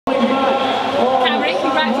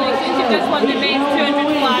just won the men's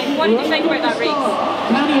 200 flag. What did you think about that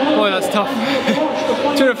race? Boy, that's tough.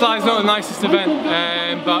 200 flag is not the nicest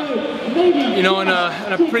event, but you know, in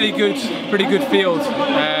a pretty good field.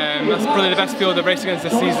 That's probably the best field I've raced against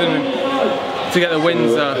this season. And to get the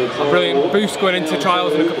wins, a brilliant boost going into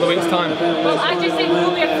trials in a couple of weeks' time. Well, as you say, we're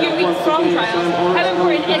only a few weeks from trials. How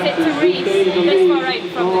important is it to race this far out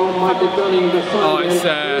from the Oh,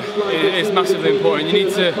 it's massively important. You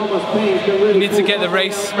need to get the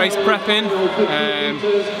race prep in.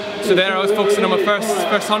 So there I was focusing on my first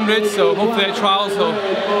 100, so hopefully at trials I'll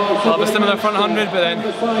have a similar front 100, but then,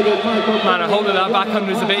 man, I hope that back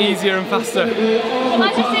 100 is a bit easier and faster. Well,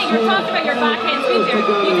 as you say, you were talking about your backhand speed there.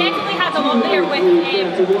 You definitely had a lot there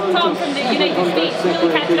with Tom from the United States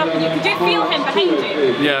really catching up with you. Could you feel him behind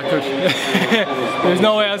you? Yeah, I could. There's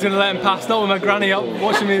no way I was going to let him pass, not with my granny up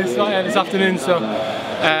watching me this afternoon, so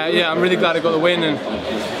yeah, I'm really glad I got the win, and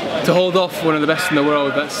to hold off one of the best in the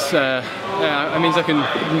world, that's it means I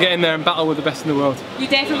can get in there and battle with the best in the world. You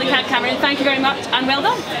definitely can, Cameron. Thank you very much and well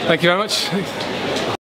done. Thank you very much.